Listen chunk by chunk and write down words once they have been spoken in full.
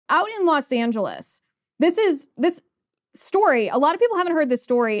out in Los Angeles, this story, a lot of people haven't heard this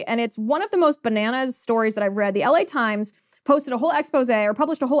story, and it's one of the most bananas stories that I've read. The LA Times posted a whole expose or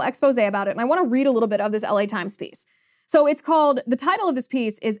published a whole expose about it, and I want to read a little bit of this LA Times piece. So it's called, the title of this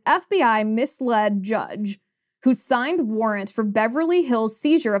piece is FBI Misled Judge Who Signed Warrant for Beverly Hills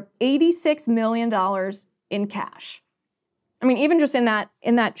Seizure of $86 million in Cash. I mean, even just in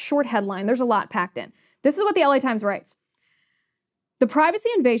that short headline, there's a lot packed in. This is what the LA Times writes. The privacy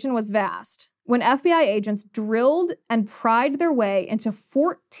invasion was vast when FBI agents drilled and pried their way into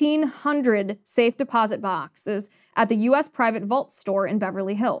 1,400 safe deposit boxes at the U.S. private vault store in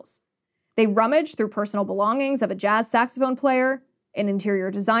Beverly Hills. They rummaged through personal belongings of a jazz saxophone player, an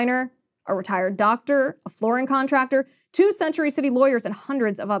interior designer, a retired doctor, a flooring contractor, 2 Century City lawyers, and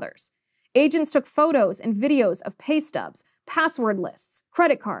hundreds of others. Agents took photos and videos of pay stubs, password lists,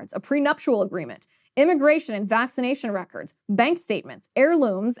 credit cards, a prenuptial agreement, immigration and vaccination records, bank statements,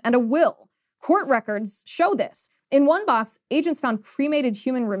 heirlooms, and a will. Court records show this. In one box, agents found cremated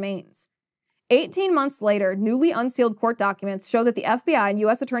human remains. 18 months later, newly unsealed court documents show that the FBI and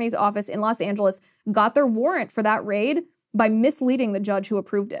U.S. Attorney's Office in Los Angeles got their warrant for that raid by misleading the judge who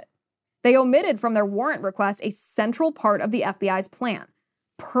approved it. They omitted from their warrant request a central part of the FBI's plan: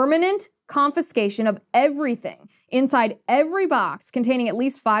 permanent confiscation of everything inside every box containing at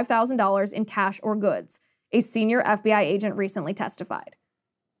least $5,000 in cash or goods, a senior FBI agent recently testified.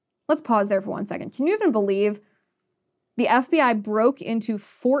 Let's pause there for 1 second. Can you even believe the FBI broke into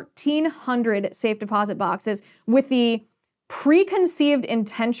 1,400 safe deposit boxes with the preconceived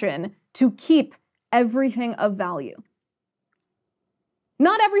intention to keep everything of value?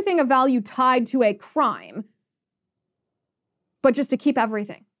 Not everything of value tied to a crime, but just to keep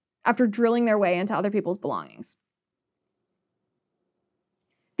everything after drilling their way into other people's belongings.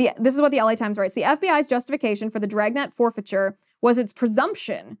 This is what the LA Times writes. The FBI's justification for the dragnet forfeiture was its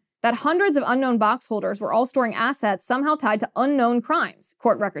presumption that hundreds of unknown box holders were all storing assets somehow tied to unknown crimes,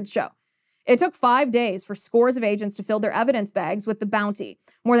 court records show. It took 5 days for scores of agents to fill their evidence bags with the bounty,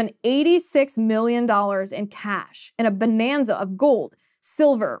 more than $86 million in cash, and a bonanza of gold,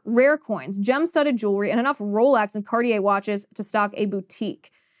 silver, rare coins, gem-studded jewelry, and enough Rolex and Cartier watches to stock a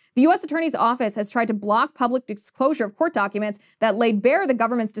boutique. The U.S. Attorney's Office has tried to block public disclosure of court documents that laid bare the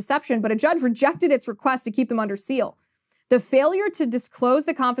government's deception, but a judge rejected its request to keep them under seal. The failure to disclose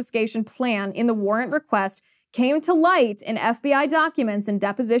the confiscation plan in the warrant request came to light in FBI documents and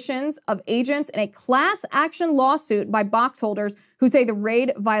depositions of agents in a class action lawsuit by box holders who say the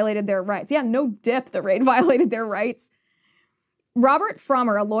raid violated their rights. Yeah, no dip, the raid violated their rights. Robert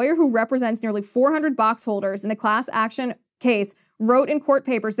Frommer, a lawyer who represents nearly 400 box holders in the class action case, wrote in court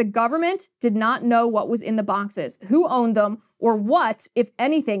papers the government did not know what was in the boxes, who owned them, or what, if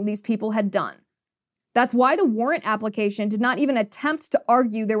anything, these people had done. That's why the warrant application did not even attempt to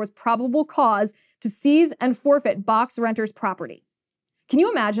argue there was probable cause to seize and forfeit box renters' property. Can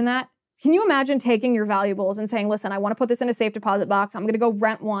you imagine that? Can you imagine taking your valuables and saying, listen, I want to put this in a safe deposit box. I'm going to go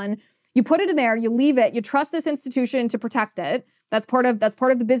rent one. You put it in there, you leave it, you trust this institution to protect it. That's part of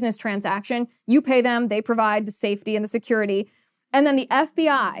the business transaction. You pay them, they provide the safety and the security. And then the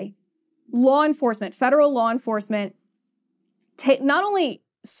FBI, law enforcement, federal law enforcement, not only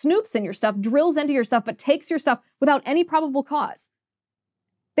snoops in your stuff, drills into your stuff, but takes your stuff without any probable cause.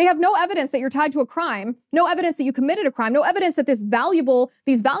 They have no evidence that you're tied to a crime, no evidence that you committed a crime, no evidence that these valuables,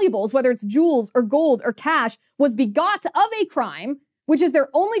 whether it's jewels or gold or cash, was begot of a crime, which is their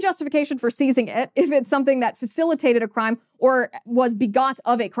only justification for seizing it, if it's something that facilitated a crime or was begot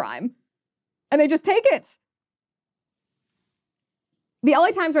of a crime. And they just take it. The LA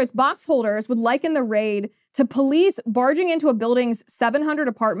Times writes, box holders would liken the raid to police barging into a building's 700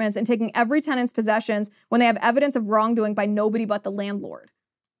 apartments and taking every tenant's possessions when they have evidence of wrongdoing by nobody but the landlord.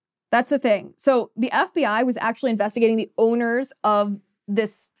 That's the thing. So the FBI was actually investigating the owners of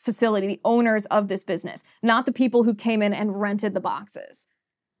this facility, the owners of this business, not the people who came in and rented the boxes.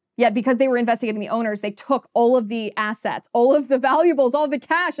 Yet because they were investigating the owners, they took all of the assets, all of the valuables, all of the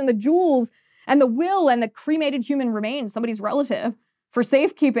cash and the jewels and the will and the cremated human remains, somebody's relative, for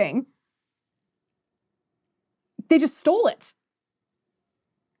safekeeping. They just stole it.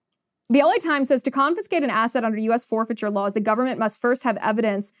 The LA Times says to confiscate an asset under U.S. forfeiture laws, the government must first have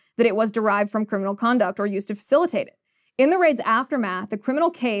evidence that it was derived from criminal conduct or used to facilitate it. In the raid's aftermath, the criminal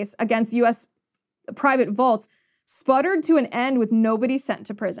case against U.S. private vaults sputtered to an end with nobody sent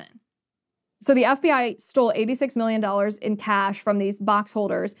to prison. So the FBI stole $86 million in cash from these box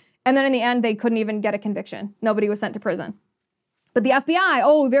holders, and then in the end, they couldn't even get a conviction. Nobody was sent to prison. But the FBI,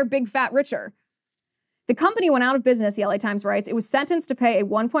 oh, they're big, fat, richer. The company went out of business, the LA Times writes. It was sentenced to pay a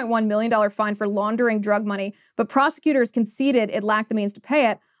 $1.1 million fine for laundering drug money, but prosecutors conceded it lacked the means to pay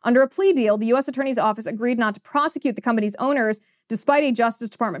it. Under a plea deal, the U.S. Attorney's Office agreed not to prosecute the company's owners, despite a Justice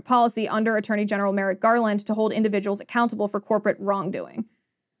Department policy under Attorney General Merrick Garland to hold individuals accountable for corporate wrongdoing.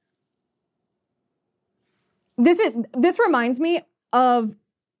 This reminds me of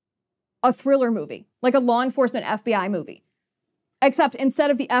a thriller movie, like a law enforcement FBI movie. Except instead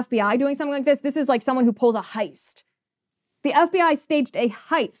of the FBI doing something like this is like someone who pulls a heist. The FBI staged a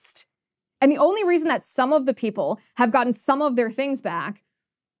heist. And the only reason that some of the people have gotten some of their things back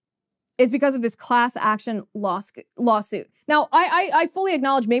is because of this class action lawsuit. Now, I fully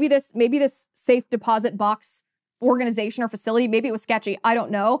acknowledge maybe this safe deposit box organization or facility, maybe it was sketchy. I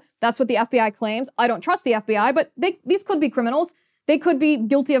don't know. That's what the FBI claims. I don't trust the FBI, but these could be criminals. They could be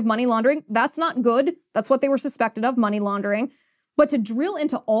guilty of money laundering. That's not good. That's what they were suspected of, money laundering. But to drill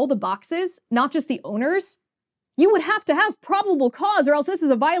into all the boxes, not just the owners, you would have to have probable cause, or else this is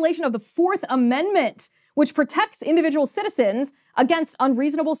a violation of the Fourth Amendment, which protects individual citizens against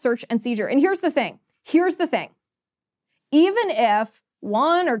unreasonable search and seizure. And here's the thing. Even if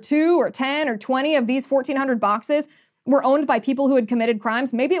 1 or 2 or 10 or 20 of these 1,400 boxes were owned by people who had committed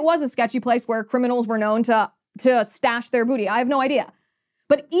crimes, maybe it was a sketchy place where criminals were known to stash their booty. I have no idea.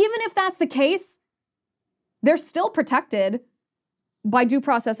 But even if that's the case, they're still protected by due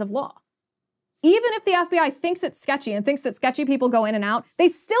process of law. Even if the FBI thinks it's sketchy and thinks that sketchy people go in and out, they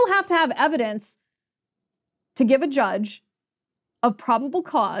still have to have evidence to give a judge of probable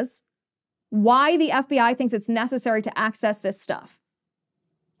cause why the FBI thinks it's necessary to access this stuff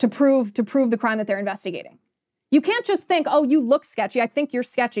to prove the crime that they're investigating. You can't just think, oh, you look sketchy. I think you're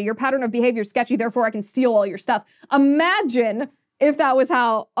sketchy. Your pattern of behavior is sketchy. Therefore, I can steal all your stuff. Imagine if that was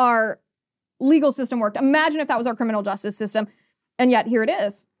how our legal system worked. Imagine if that was our criminal justice system. And yet here it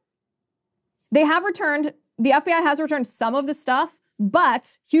is. The FBI has returned some of the stuff,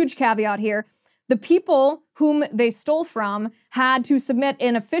 but huge caveat here. The people whom they stole from had to submit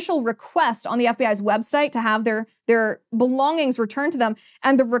an official request on the FBI's website to have their belongings returned to them.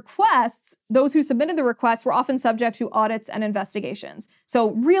 And the requests, those who submitted the requests, were often subject to audits and investigations.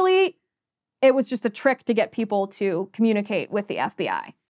 So really, it was just a trick to get people to communicate with the FBI.